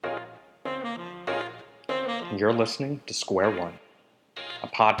and you're listening to Square One, a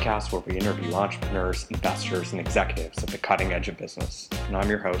podcast where we interview entrepreneurs, investors, and executives at the cutting edge of business. And I'm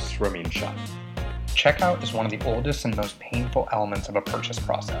your host, Ramin Shah. Checkout is one of the oldest and most painful elements of a purchase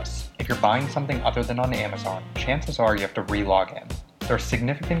process. If you're buying something other than on Amazon, chances are you have to re-log in. There's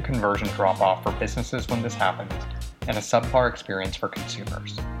significant conversion drop-off for businesses when this happens, and a subpar experience for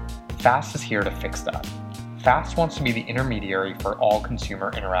consumers. Fast is here to fix that. Fast wants to be the intermediary for all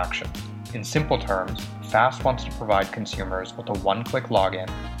consumer interaction. In simple terms, Fast wants to provide consumers with a one-click login,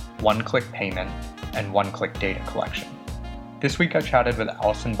 one-click payment, and one-click data collection. This week I chatted with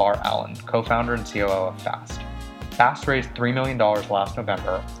Allison Barr-Allen, co-founder and COO of Fast. Fast raised $3 million last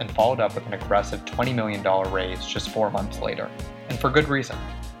November and followed up with an aggressive $20 million raise just 4 months later. And for good reason.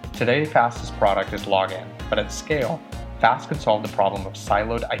 Today, Fast's product is Login, but at scale, Fast could solve the problem of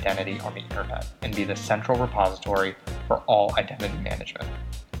siloed identity on the internet and be the central repository for all identity management.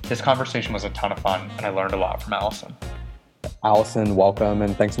 This conversation was a ton of fun, and I learned a lot from Allison. Allison, welcome,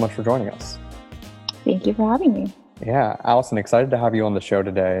 and thanks so much for joining us. Thank you for having me. Yeah, Allison, excited to have you on the show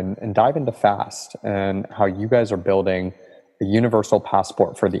today and dive into Fast and how you guys are building a universal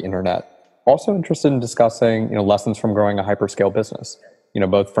passport for the internet. Also interested in discussing, lessons from growing a hyperscale business,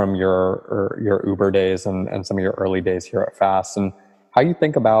 both from your Uber days and some of your early days here at Fast, and how you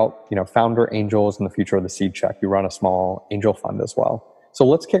think about, founder angels and the future of the seed check. You run a small angel fund as well. So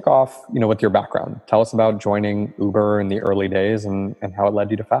let's kick off, with your background. Tell us about joining Uber in the early days and how it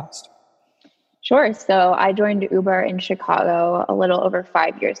led you to Fast. Sure. So I joined Uber in Chicago a little over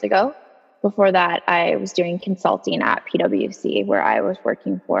 5 years ago. Before that, I was doing consulting at PwC, where I was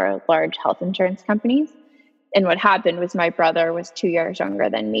working for large health insurance companies. And what happened was my brother was 2 years younger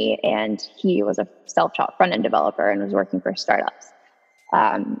than me, and he was a self-taught front-end developer and was working for startups.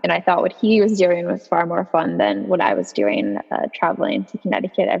 And I thought what he was doing was far more fun than what I was doing, traveling to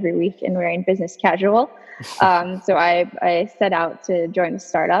Connecticut every week and wearing business casual. So I set out to join a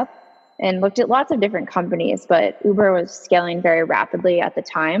startup and looked at lots of different companies, but Uber was scaling very rapidly at the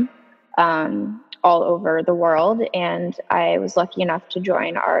time, all over the world. And I was lucky enough to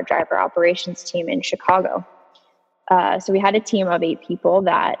join our driver operations team in Chicago. So we had a team of 8 people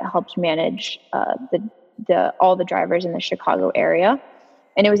that helped manage all the drivers in the Chicago area.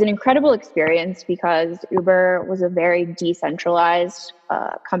 And it was an incredible experience because Uber was a very decentralized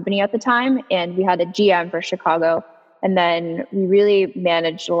company at the time. And we had a GM for Chicago. And then we really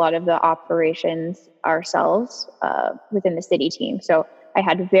managed a lot of the operations ourselves within the city team. So I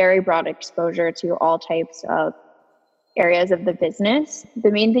had very broad exposure to all types of areas of the business.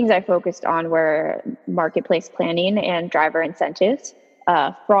 The main things I focused on were marketplace planning and driver incentives,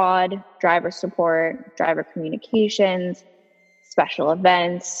 fraud, driver support, driver communications, special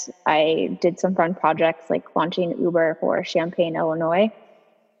events. I did some fun projects like launching Uber for Champaign, Illinois.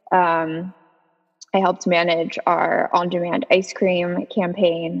 I helped manage our on-demand ice cream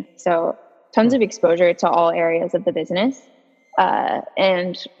campaign. So tons of exposure to all areas of the business.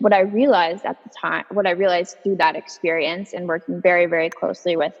 And what I realized at the time, what I realized through that experience and working very, very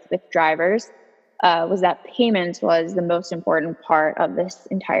closely with drivers, was that payments was the most important part of this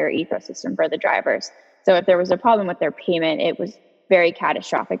entire ecosystem for the drivers. So if there was a problem with their payment, it was very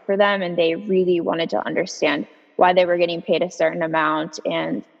catastrophic for them. And they really wanted to understand why they were getting paid a certain amount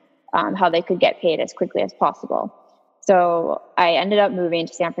and how they could get paid as quickly as possible. So I ended up moving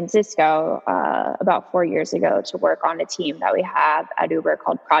to San Francisco about 4 years ago to work on a team that we have at Uber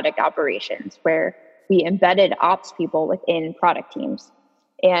called Product Operations, where we embedded ops people within product teams.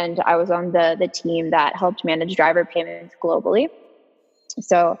 And I was on the team that helped manage driver payments globally.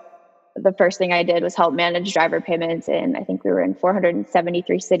 So the first thing I did was help manage driver payments in, I think we were in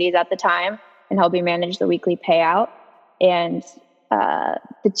 473 cities at the time, and helping manage the weekly payout. And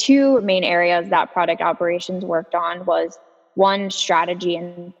the 2 main areas that product operations worked on was one, strategy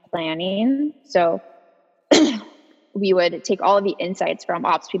and planning. So we would take all of the insights from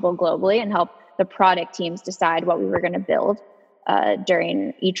ops people globally and help the product teams decide what we were going to build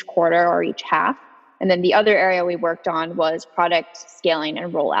during each quarter or each half. And then the other area we worked on was product scaling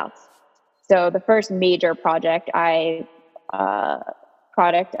and rollouts. So the first major product I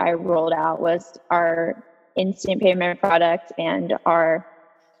rolled out was our instant payment product and our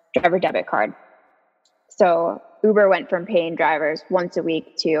driver debit card. So Uber went from paying drivers once a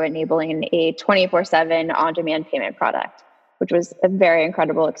week to enabling a 24/7 on-demand payment product, which was a very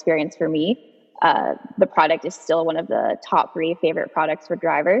incredible experience for me. The product is still one of the top 3 favorite products for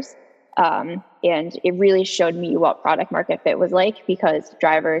drivers. And it really showed me what product market fit was like, because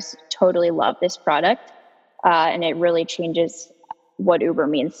drivers totally love this product. And it really changes what Uber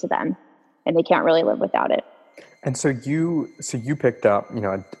means to them, and they can't really live without it. And so you picked up,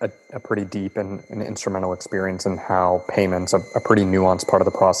 a pretty deep and instrumental experience in how payments, a pretty nuanced part of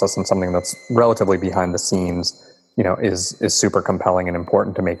the process and something that's relatively behind the scenes, is super compelling and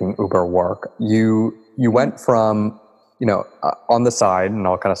important to making Uber work. You went from, on the side, and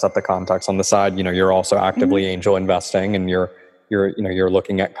I'll kind of set the context on the side, you're also actively angel investing, and you're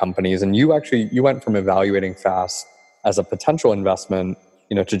looking at companies, and you went from evaluating Fast as a potential investment,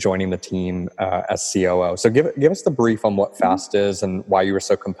 to joining the team as COO. So give us the brief on what Fast is and why you were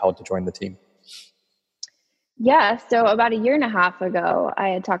so compelled to join the team. Yeah, so about a year and a half ago, I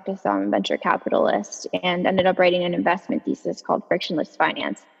had talked to some venture capitalists and ended up writing an investment thesis called Frictionless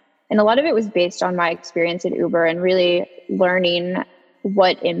Finance. And a lot of it was based on my experience at Uber and really learning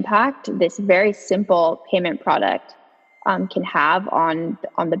what impact this very simple payment product can have on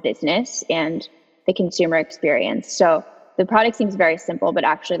the business and the consumer experience. So the product seems very simple, but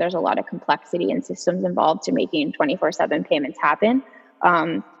actually there's a lot of complexity and systems involved to making 24/7 payments happen.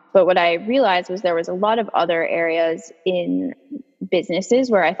 But what I realized was there was a lot of other areas in businesses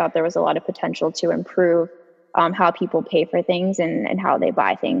where I thought there was a lot of potential to improve how people pay for things and how they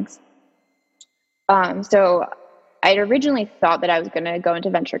buy things. So I'd originally thought that I was going to go into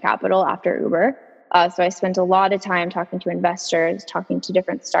venture capital after Uber. So I spent a lot of time talking to investors, talking to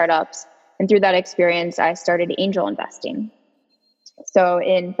different startups. And through that experience, I started angel investing. So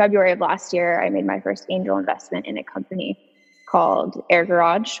in February of last year, I made my first angel investment in a company called Air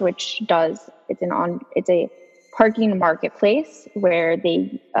Garage, which it's a parking marketplace where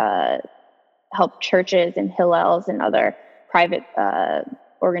they help churches and Hillels and other private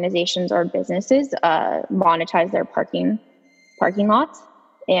organizations or businesses monetize their parking lots.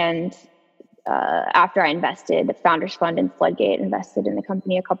 And after I invested, the Founders Fund and Floodgate invested in the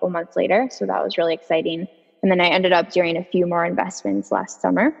company a couple months later. So that was really exciting. And then I ended up doing a few more investments last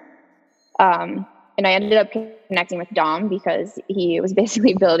summer. And I ended up connecting with Dom because he was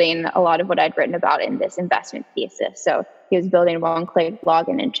basically building a lot of what I'd written about in this investment thesis. So he was building one-click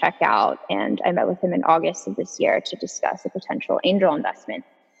login and checkout. And I met with him in August of this year to discuss a potential angel investment.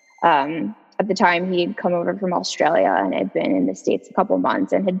 At the time, he'd come over from Australia and had been in the States a couple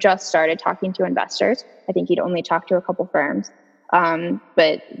months and had just started talking to investors. I think he'd only talked to a couple firms.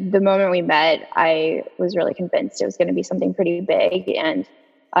 But the moment we met, I was really convinced it was going to be something pretty big. And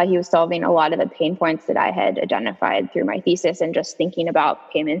he was solving a lot of the pain points that I had identified through my thesis and just thinking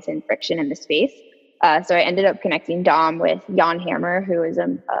about payments and friction in the space. So I ended up connecting Dom with Jan Hammer, who is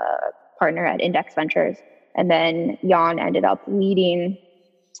a partner at Index Ventures. And then Jan ended up leading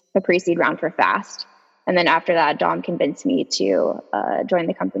the pre-seed round for Fast. And then after that, Dom convinced me to join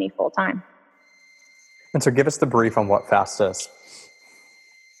the company full time. And so give us the brief on what Fast is.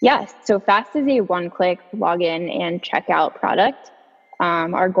 Yes. So Fast is a one-click login and checkout product.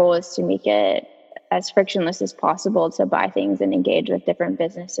 Our goal is to make it as frictionless as possible to buy things and engage with different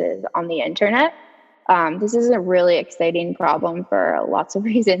businesses on the internet. This is a really exciting problem for lots of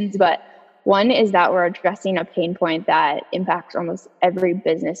reasons, but one is that we're addressing a pain point that impacts almost every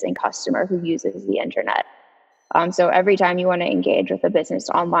business and customer who uses the internet. So every time you want to engage with a business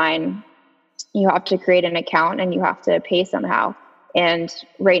online, you have to create an account and you have to pay somehow. And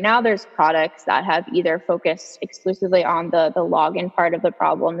right now there's products that have either focused exclusively on the login part of the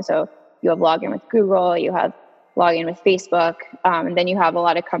problem. So you have login with Google, you have login with Facebook, and then you have a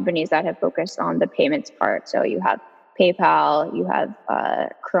lot of companies that have focused on the payments part. So you have PayPal, you have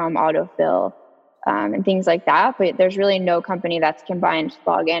Chrome autofill, and things like that. But there's really no company that's combined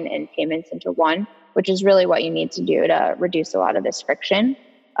login and payments into one, which is really what you need to do to reduce a lot of this friction.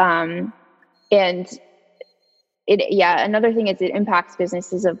 Another thing is it impacts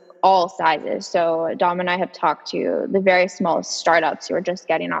businesses of all sizes. So Dom and I have talked to the very smallest startups who are just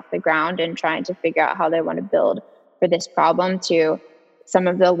getting off the ground and trying to figure out how they want to build for this problem, to some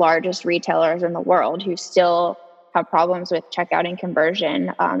of the largest retailers in the world who still have problems with checkout and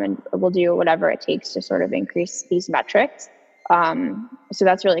conversion, and will do whatever it takes to sort of increase these metrics. So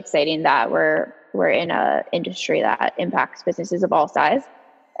that's really exciting that we're in an industry that impacts businesses of all size.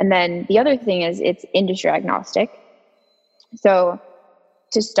 And then the other thing is it's industry agnostic. So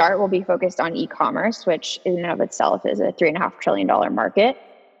to start, we'll be focused on e-commerce, which in and of itself is a $3.5 trillion market.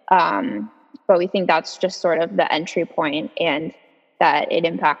 But we think that's just sort of the entry point, and that it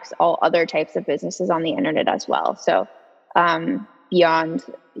impacts all other types of businesses on the internet as well. So beyond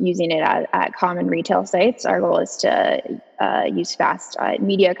using it at common retail sites, our goal is to use Fast at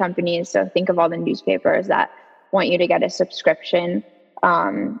media companies. So think of all the newspapers that want you to get a subscription.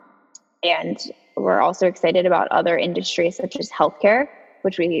 And we're also excited about other industries such as healthcare,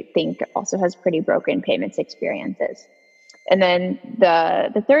 which we think also has pretty broken payments experiences. And then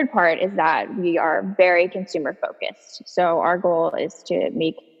the third part is that we are very consumer focused. So our goal is to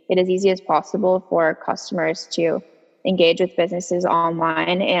make it as easy as possible for customers to engage with businesses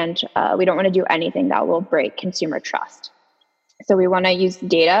online. And we don't want to do anything that will break consumer trust. So we want to use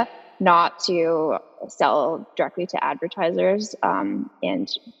data not to sell directly to advertisers and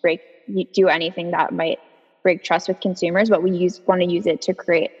do anything that might break trust with consumers, but we want to use it to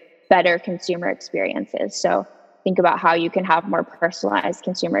create better consumer experiences. So think about how you can have more personalized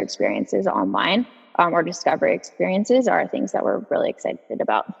consumer experiences online, or discovery experiences are things that we're really excited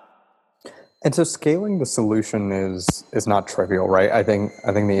about. And so scaling the solution is not trivial, right? I think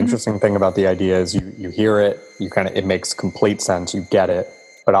the interesting thing about the idea is you hear it, it makes complete sense, you get it,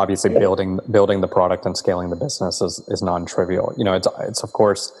 but obviously building the product and scaling the business is non-trivial. It's of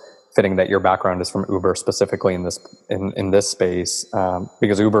course fitting that your background is from Uber, specifically in this space,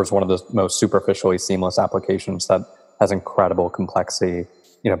 because Uber is one of the most superficially seamless applications that has incredible complexity,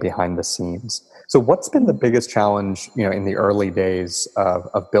 behind the scenes. So what's been the biggest challenge, in the early days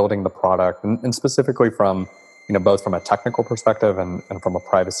of building the product, and specifically from, both from a technical perspective and from a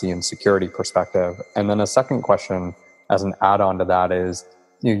privacy and security perspective? And then a second question as an add-on to that is,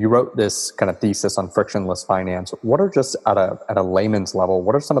 you wrote this kind of thesis on frictionless finance. What are, just at a layman's level,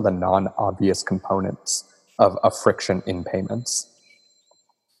 what are some of the non-obvious components of friction in payments?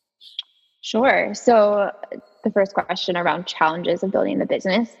 Sure. So the first question around challenges of building the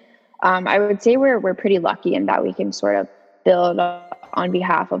business, I would say we're pretty lucky in that we can sort of build on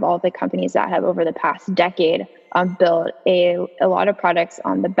behalf of all the companies that have over the past decade built a lot of products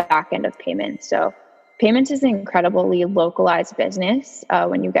on the back end of payments. So payments is an incredibly localized business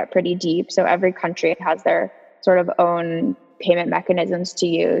when you get pretty deep. So every country has their sort of own payment mechanisms to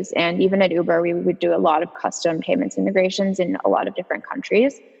use. And even at Uber, we would do a lot of custom payments integrations in a lot of different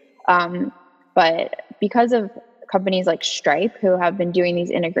countries. But because of companies like Stripe, who have been doing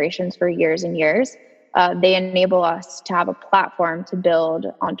these integrations for years and years, they enable us to have a platform to build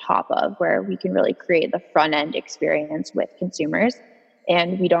on top of, where we can really create the front end experience with consumers.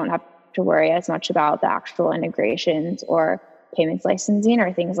 And we don't have to worry as much about the actual integrations or payments licensing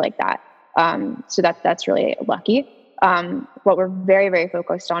or things like that. So that's really lucky. What we're very, very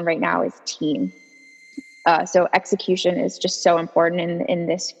focused on right now is team. So execution is just so important in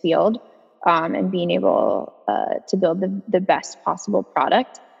this field, and being able to build the best possible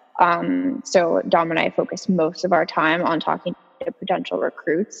product. So Dom and I focus most of our time on talking to potential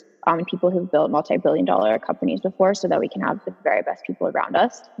recruits and people who've built multi-billion-dollar companies before, so that we can have the very best people around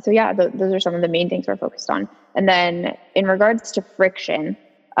us. So yeah, those are some of the main things we're focused on. And then in regards to friction,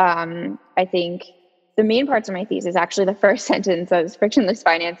 I think the main parts of my thesis, actually the first sentence says frictionless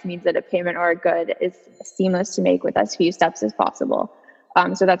finance means that a payment or a good is seamless to make with as few steps as possible.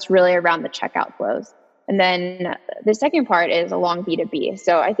 So that's really around the checkout flows. And then the second part is along B2B.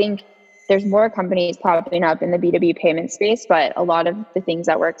 So I think there's more companies popping up in the B2B payment space, but a lot of the things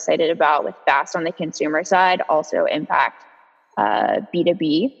that we're excited about with Fast on the consumer side also impact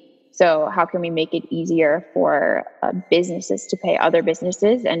B2B. So how can we make it easier for businesses to pay other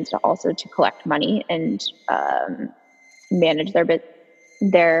businesses, and to also to collect money and manage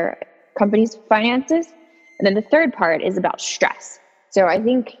their company's finances? And then the third part is about stress. So I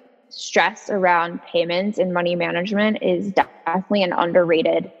think stress around payments and money management is definitely an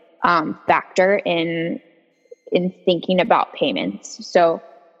underrated factor in thinking about payments. So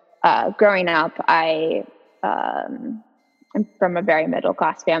growing up, I'm from a very middle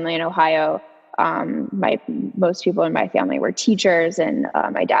class family in Ohio. Most people in my family were teachers, and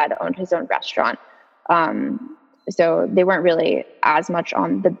my dad owned his own restaurant. So they weren't really as much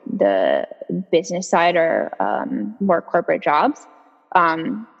on the business side or more corporate jobs.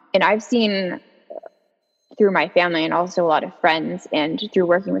 And I've seen through my family and also a lot of friends, and through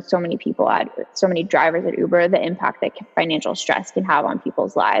working with so many people so many drivers at Uber, the impact that financial stress can have on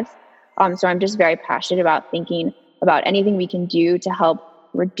people's lives. So I'm just very passionate about thinking about anything we can do to help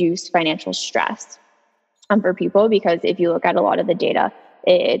reduce financial stress for people, because if you look at a lot of the data,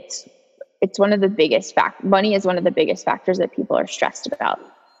 it's one of the biggest money is one of the biggest factors that people are stressed about.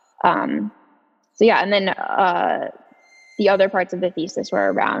 So yeah, and then the other parts of the thesis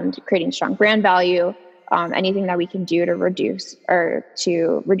were around creating strong brand value, anything that we can do to reduce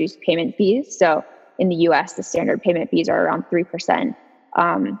payment fees. So in the US, the standard payment fees are around 3%.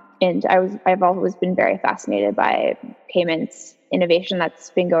 And I've always been very fascinated by payments innovation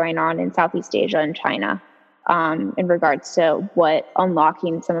that's been going on in Southeast Asia and China, in regards to what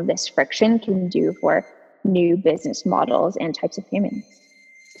unlocking some of this friction can do for new business models and types of payments.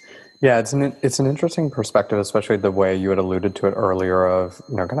 Yeah, it's an interesting perspective, especially the way you had alluded to it earlier of,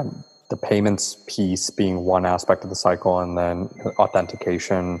 kind of the payments piece being one aspect of the cycle, and then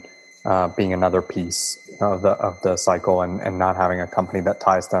authentication being another piece of the cycle, and not having a company that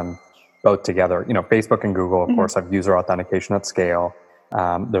ties them both together. Facebook and Google, of course, have user authentication at scale.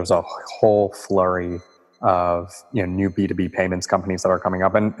 There's a whole flurry of new B2B payments companies that are coming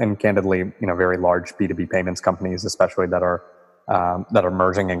up, and candidly, very large B2B payments companies, especially that are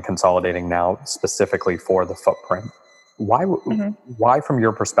merging and consolidating now specifically for the footprint. Why, from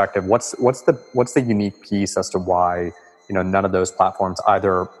your perspective, what's the unique piece as to why none of those platforms,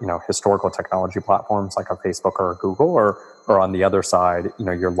 either historical technology platforms like a Facebook or a Google, or on the other side,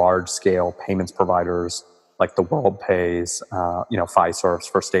 your large scale payments providers like the WorldPays, Fiservs,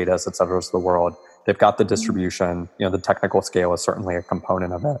 First Datas, et cetera, of the world, they've got the distribution, the technical scale is certainly a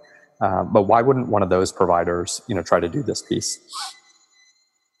component of it. But why wouldn't one of those providers, try to do this piece?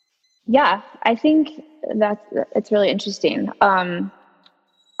 Yeah, I think it's really interesting.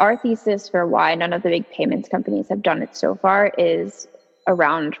 Our thesis for why none of the big payments companies have done it so far is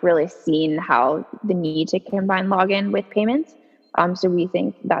around really seeing how the need to combine login with payments. So we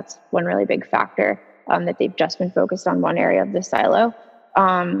think that's one really big factor, that they've just been focused on one area of the silo.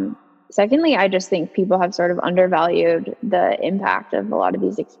 Secondly, I just think people have sort of undervalued the impact of a lot of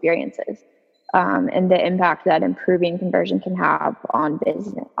these experiences, and the impact that improving conversion can have on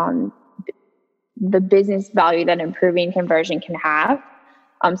the business value that improving conversion can have.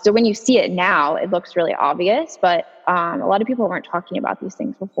 So when you see it now, it looks really obvious, but a lot of people weren't talking about these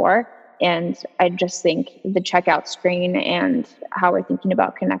things before. And I just think the checkout screen and how we're thinking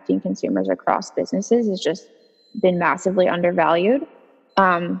about connecting consumers across businesses has just been massively undervalued.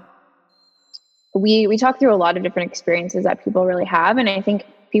 We talked through a lot of different experiences that people really have, and I think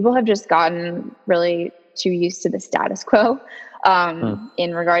people have just gotten really too used to the status quo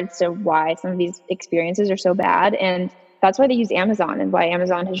in regards to why some of these experiences are so bad. And that's why they use Amazon, and why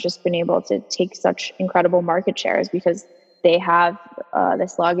Amazon has just been able to take such incredible market shares, because they have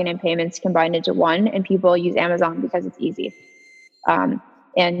this login and payments combined into one, and people use Amazon because it's easy.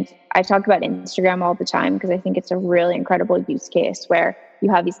 And I talk about Instagram all the time because I think it's a really incredible use case where you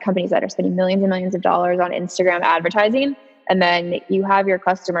have these companies that are spending millions and millions of dollars on Instagram advertising, and then you have your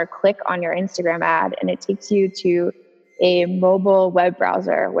customer click on your Instagram ad and it takes you to a mobile web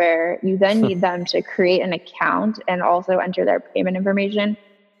browser where you then need them to create an account and also enter their payment information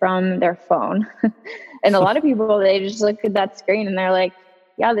from their phone. And a lot of people, they just look at that screen and they're like,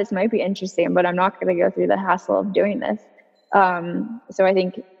 yeah, this might be interesting, but I'm not going to go through the hassle of doing this. So I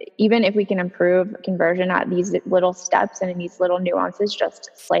think even if we can improve conversion at these little steps and in these little nuances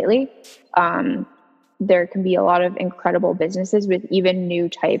just slightly, there can be a lot of incredible businesses with even new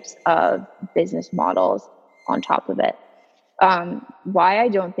types of business models on top of it. Why I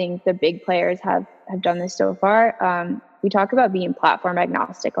don't think the big players have done this so far, we talk about being platform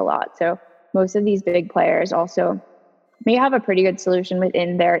agnostic a lot. So most of these big players also may have a pretty good solution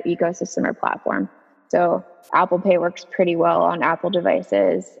within their ecosystem or platform. So Apple Pay works pretty well on Apple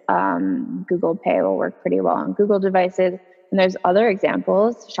devices. Google Pay will work pretty well on Google devices. And there's other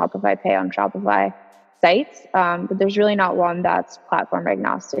examples, Shopify Pay on Shopify sites, but there's really not one that's platform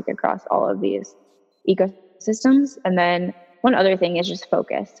agnostic across all of these ecosystems. And then one other thing is just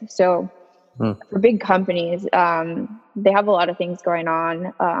focus. So for big companies, they have a lot of things going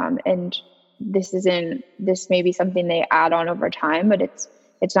on, and this may be something they add on over time, but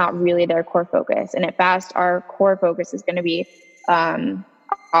it's not really their core focus. And at Fast, our core focus is going to be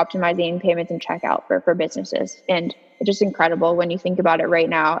optimizing payments and checkout for businesses. And it's just incredible when you think about it right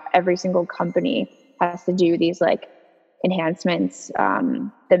now. Every single company has to do these like enhancements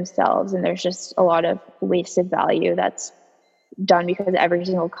themselves, and there's just a lot of wasted value that's done because every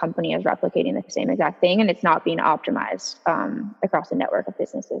single company is replicating the same exact thing, and it's not being optimized across a network of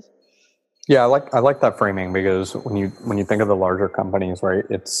businesses. Yeah, I like that framing, because when you think of the larger companies, right,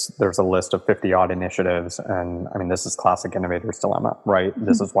 there's a list of 50 odd initiatives, and I mean, this is classic innovator's dilemma, right?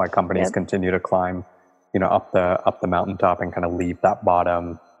 This is why companies continue to climb, up the mountaintop and kind of leave that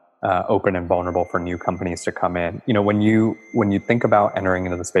bottom open and vulnerable for new companies to come in. When you think about entering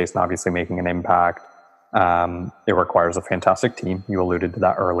into the space and obviously making an impact, it requires a fantastic team. You alluded to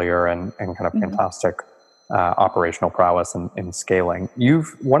that earlier, and kind of fantastic operational prowess in scaling.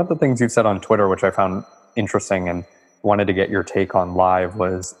 One of the things you've said on Twitter, which I found interesting and wanted to get your take on live,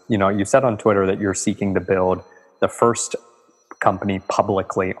 was, you said on Twitter that you're seeking to build the first company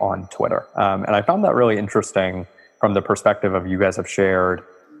publicly on Twitter. And I found that really interesting from the perspective of you guys have shared,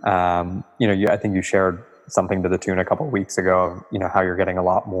 I think you shared something to the tune a couple of weeks ago of, how you're getting a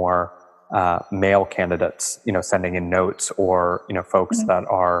lot more male candidates, sending in notes, or, folks that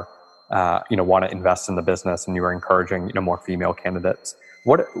are, want to invest in the business, and you were encouraging, more female candidates.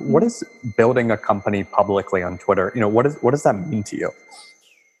 What is building a company publicly on Twitter? What does that mean to you?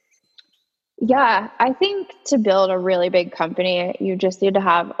 Yeah, I think to build a really big company, you just need to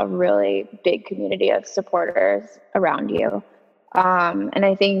have a really big community of supporters around you. And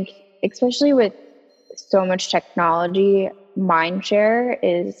I think, especially with so much technology, mindshare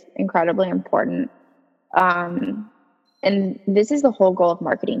is incredibly important. And this is the whole goal of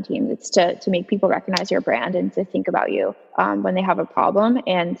marketing teams. It's to make people recognize your brand and to think about you when they have a problem.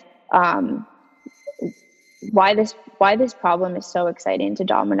 And why this problem is so exciting to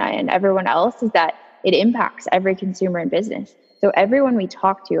Domini and everyone else is that it impacts every consumer in business. So everyone we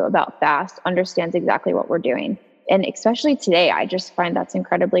talk to about Fast understands exactly what we're doing. And especially today, I just find that's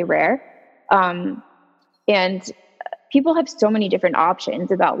incredibly rare. And people have so many different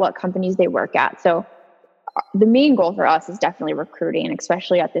options about what companies they work at. So the main goal for us is definitely recruiting,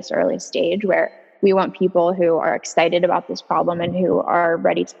 especially at this early stage where we want people who are excited about this problem and who are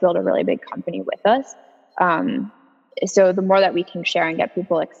ready to build a really big company with us. So the more that we can share and get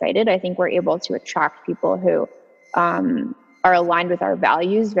people excited, I think we're able to attract people who are aligned with our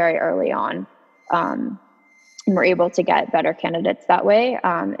values very early on. And we're able to get better candidates that way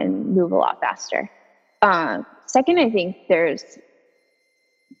and move a lot faster. Second, I think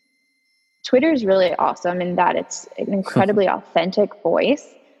Twitter is really awesome in that it's an incredibly authentic voice.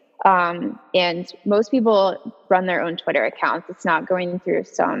 And most people run their own Twitter accounts.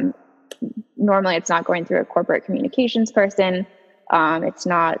 Normally it's not going through a corporate communications person. It's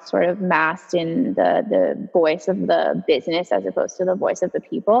not sort of masked in the voice of the business as opposed to the voice of the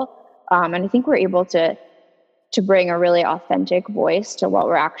people. And I think we're able to bring a really authentic voice to what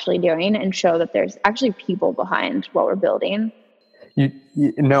we're actually doing and show that there's actually people behind what we're building.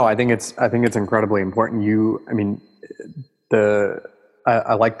 I think it's incredibly important.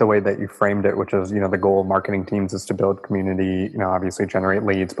 I like the way that you framed it, which is, the goal of marketing teams is to build community, obviously generate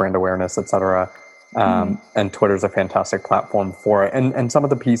leads, brand awareness, et cetera. And Twitter's a fantastic platform for it. And some of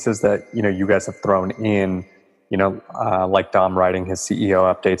the pieces that, you guys have thrown in, like Dom writing his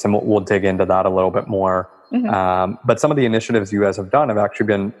CEO updates, and we'll dig into that a little bit more. But some of the initiatives you guys have done have actually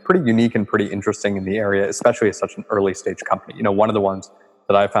been pretty unique and pretty interesting in the area, especially as such an early stage company. One of the ones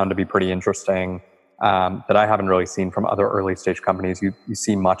that I found to be pretty interesting that I haven't really seen from other early stage companies, you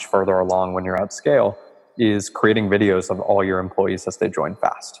see much further along when you're at scale, is creating videos of all your employees as they join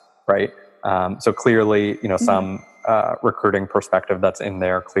Fast, right? So clearly, some recruiting perspective that's in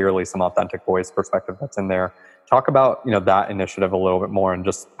there, clearly some authentic voice perspective that's in there. Talk about, that initiative a little bit more and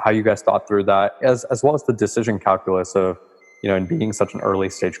just how you guys thought through that, as well as the decision calculus of, in being such an early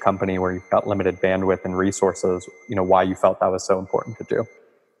stage company where you've got limited bandwidth and resources, why you felt that was so important to do.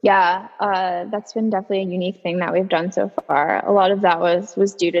 Yeah, that's been definitely a unique thing that we've done so far. A lot of that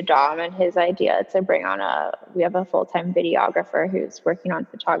was due to Dom and his idea to bring on we have a full-time videographer who's working on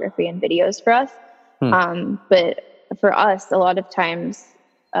photography and videos for us. But for us, a lot of times,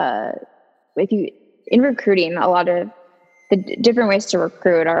 in recruiting, a lot of the different ways to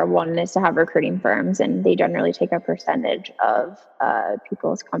recruit are, one is to have recruiting firms, and they generally take a percentage of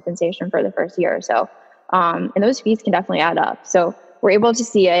people's compensation for the first year or so. And those fees can definitely add up. So we're able to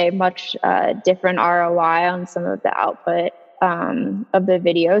see a much different ROI on some of the output of the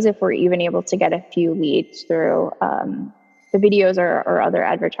videos if we're even able to get a few leads through the videos or other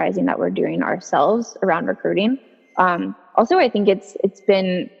advertising that we're doing ourselves around recruiting. Also, I think it's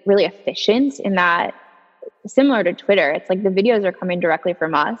been really efficient in that, similar to Twitter, it's like the videos are coming directly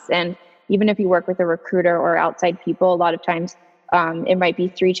from us. And even if you work with a recruiter or outside people, a lot of times it might be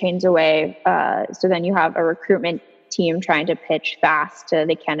 3 chains away. So then you have a recruitment team trying to pitch Fast to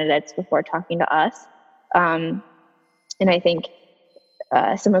the candidates before talking to us. And I think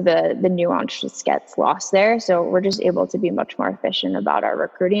some of the nuance just gets lost there. So we're just able to be much more efficient about our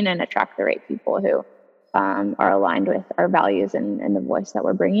recruiting and attract the right people who are aligned with our values and the voice that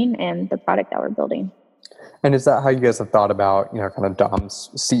we're bringing and the product that we're building. And is that how you guys have thought about, kind of Dom's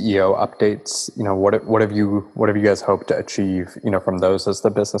CEO updates? What have you guys hoped to achieve, from those as the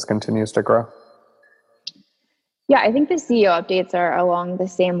business continues to grow? Yeah, I think the CEO updates are along the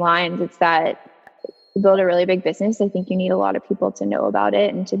same lines. It's that to build a really big business, I think you need a lot of people to know about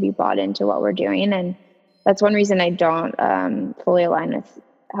it and to be bought into what we're doing. And that's one reason I don't fully align with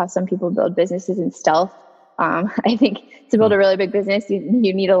how some people build businesses in stealth. I think to build a really big business, you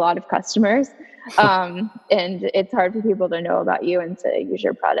need a lot of customers. And it's hard for people to know about you and to use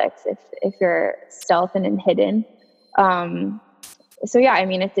your products if you're stealth and hidden. So yeah, I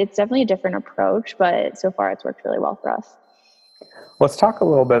mean, it's definitely a different approach, but so far it's worked really well for us. Let's talk a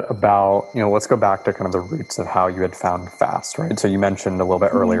little bit about, let's go back to kind of the roots of how you had found Fast, right? So you mentioned a little bit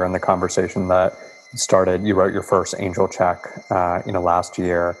earlier in the conversation that, you wrote your first angel check, last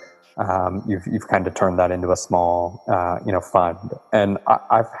year. You've kind of turned that into a small, fund. And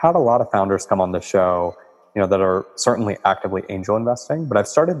I've had a lot of founders come on the show, that are certainly actively angel investing, but I've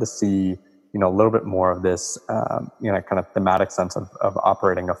started to see, a little bit more of this, kind of thematic sense of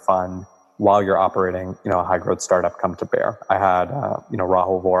operating a fund while you're operating, a high growth startup come to bear. I had,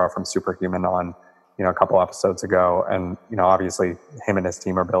 Rahul Vora from Superhuman on, a couple episodes ago, and obviously him and his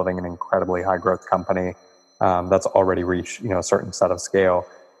team are building an incredibly high growth company that's already reached a certain set of scale.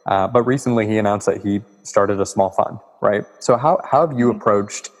 But recently he announced that he started a small fund, right? So how have you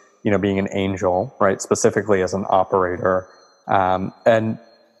approached being an angel, right, specifically as an operator, and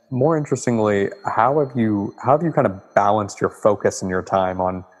more interestingly, how have you kind of balanced your focus and your time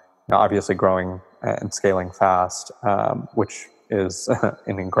on obviously growing and scaling fast, which is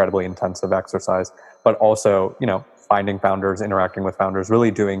an incredibly intensive exercise, but also, finding founders, interacting with founders,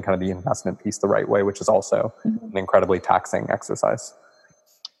 really doing kind of the investment piece the right way, which is also an incredibly taxing exercise.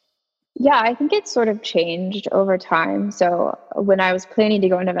 Yeah, I think it's sort of changed over time. So when I was planning to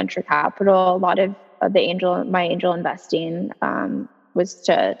go into venture capital, a lot of my angel investing was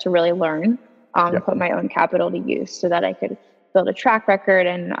to really learn, put my own capital to use so that I could build a track record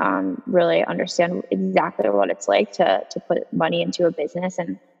and really understand exactly what it's like to put money into a business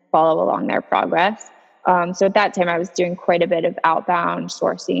and follow along their progress. So at that time, I was doing quite a bit of outbound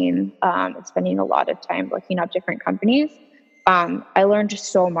sourcing and spending a lot of time looking up different companies. I learned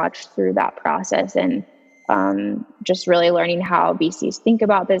just so much through that process, and just really learning how VCs think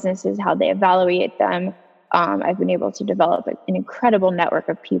about businesses, how they evaluate them. I've been able to develop an incredible network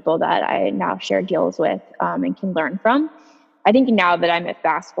of people that I now share deals with and can learn from. I think now that I'm at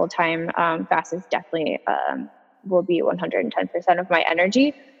Fast full time, Fast is definitely will be 110% of my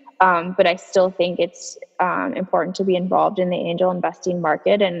energy. But I still think it's important to be involved in the angel investing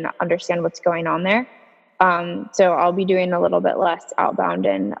market and understand what's going on there. So I'll be doing a little bit less outbound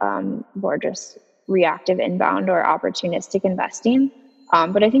and more just reactive inbound or opportunistic investing.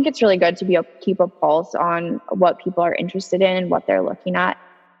 But I think it's really good to keep a pulse on what people are interested in and what they're looking at,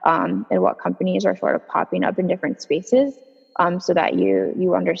 and what companies are sort of popping up in different spaces, so that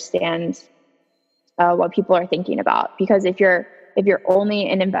you understand what people are thinking about. Because if you're only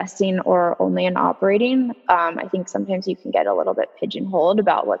in investing or only in operating, I think sometimes you can get a little bit pigeonholed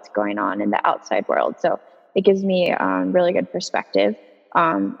about what's going on in the outside world. So it gives me really good perspective.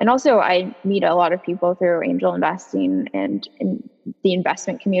 And also I meet a lot of people through angel investing and in the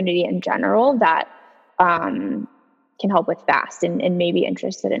investment community in general that can help with Fast and may be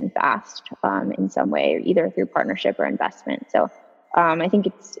interested in Fast in some way, either through partnership or investment. So I think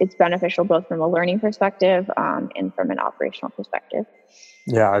it's beneficial both from a learning perspective and from an operational perspective.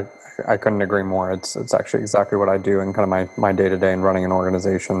 Yeah, I couldn't agree more. It's actually exactly what I do in kind of my day-to-day in running an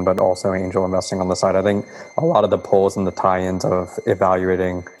organization, but also angel investing on the side. I think a lot of the pulls and the tie-ins of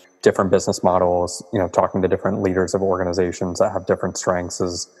evaluating different business models, talking to different leaders of organizations that have different strengths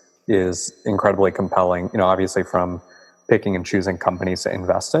is incredibly compelling. Obviously from picking and choosing companies to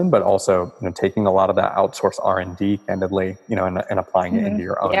invest in, but also taking a lot of that outsourced R&D, candidly, and applying it into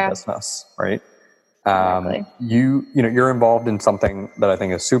your own business, right? Exactly. You're involved in something that I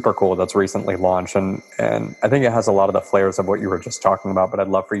think is super cool that's recently launched, and I think it has a lot of the flares of what you were just talking about. But I'd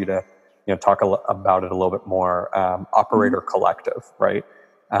love for you to talk about it a little bit more. Operator Collective, right?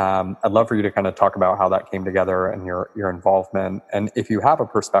 I'd love for you to kind of talk about how that came together and your involvement, and if you have a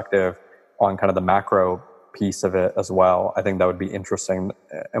perspective on kind of the macro piece of it as well, I think that would be interesting.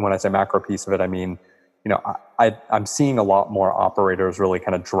 And when I say macro piece of it, I mean, I'm seeing a lot more operators really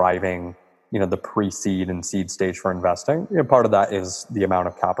kind of driving the pre-seed and seed stage for investing. Part of that is the amount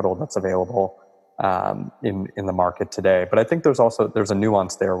of capital that's available in the market today. But I think there's a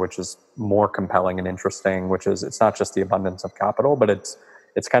nuance there which is more compelling and interesting, which is it's not just the abundance of capital, but it's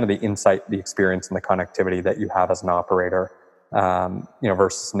kind of the insight, the experience, and the connectivity that you have as an operator,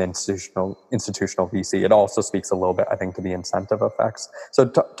 versus an institutional VC. It also speaks a little bit, I think, to the incentive effects. So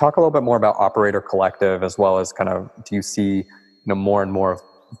talk a little bit more about Operator Collective, as well as kind of, do you see more and more of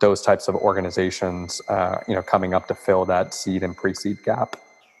those types of organizations, coming up to fill that seed and pre-seed gap?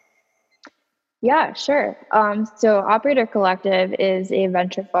 Yeah, sure. So Operator Collective is a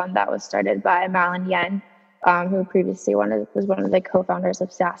venture fund that was started by Malin Yen, who previously was one of the co-founders of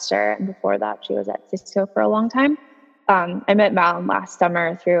SaaStr, and before that she was at Cisco for a long time. I met Malin last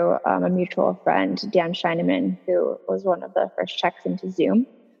summer through a mutual friend, Dan Scheineman, who was one of the first checks into Zoom,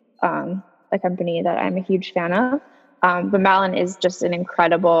 a company that I'm a huge fan of. But Malin is just an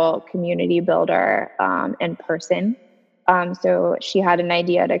incredible community builder and person. So she had an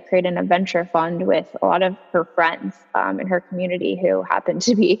idea to create an venture fund with a lot of her friends in her community who happened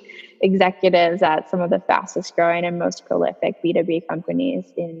to be executives at some of the fastest growing and most prolific B2B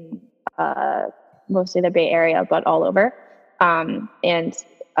companies in mostly the Bay Area, but all over. And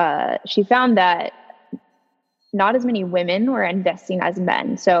she found that not as many women were investing as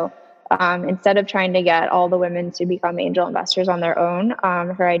men. So instead of trying to get all the women to become angel investors on their own,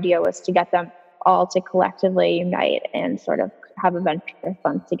 her idea was to get them all to collectively unite and sort of have a venture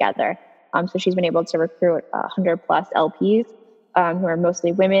fund together. So she's been able to recruit 100 plus LPs who are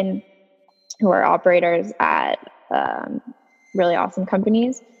mostly women, who are operators at really awesome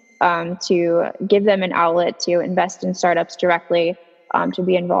companies, to give them an outlet to invest in startups directly, to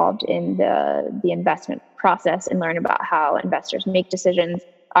be involved in the investment process and learn about how investors make decisions,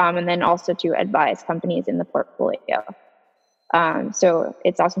 and then also to advise companies in the portfolio. So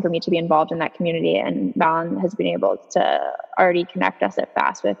it's awesome for me to be involved in that community, and Malin has been able to already connect us at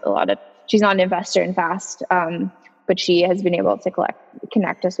Fast with a lot of, she's not an investor in Fast, but she has been able to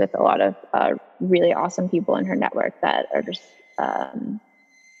connect us with a lot of really awesome people in her network that are just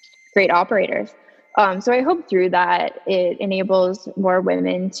great operators. So I hope through that it enables more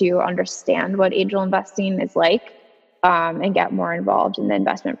women to understand what angel investing is like, and get more involved in the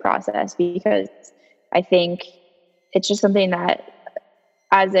investment process, because I think it's just something that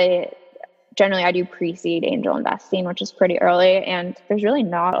generally I do pre-seed angel investing, which is pretty early, and there's really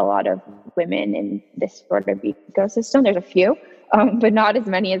not a lot of women in this sort of ecosystem. There's a few, but not as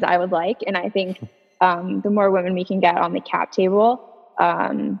many as I would like. And I think the more women we can get on the cap table,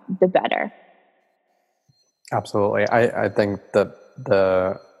 the better. Absolutely. I think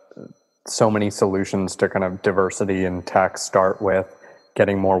that so many solutions to kind of diversity in tech start with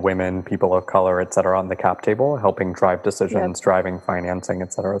getting more women, people of color, et cetera, on the cap table, helping drive decisions, driving financing,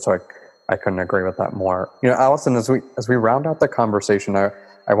 et cetera. So I couldn't agree with that more. Allison, as we round out the conversation,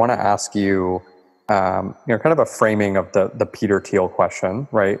 I want to ask you, kind of a framing of the Peter Thiel question,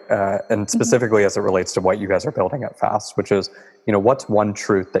 right? And specifically as it relates to what you guys are building at Fast, which is, what's one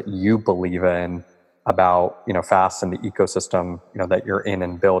truth that you believe in about, Fast and the ecosystem, that you're in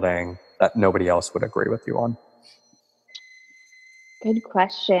and building that nobody else would agree with you on? Good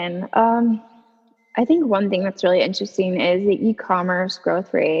question. I think one thing that's really interesting is the e-commerce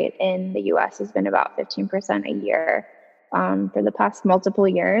growth rate in the US has been about 15% a year for the past multiple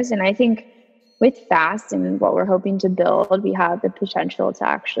years. And I think with Fast and what we're hoping to build, we have the potential to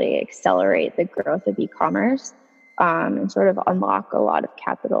actually accelerate the growth of e-commerce, and sort of unlock a lot of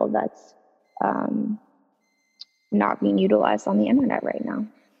capital that's not being utilized on the internet right now.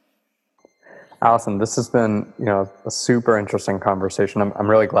 Allison, this has been, a super interesting conversation. I'm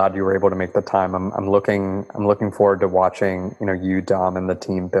really glad you were able to make the time. I'm looking forward to watching, you, Dom, and the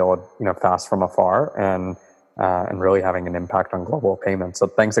team build, Fast from afar and really having an impact on global payments. So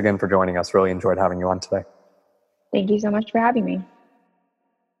thanks again for joining us. Really enjoyed having you on today. Thank you so much for having me.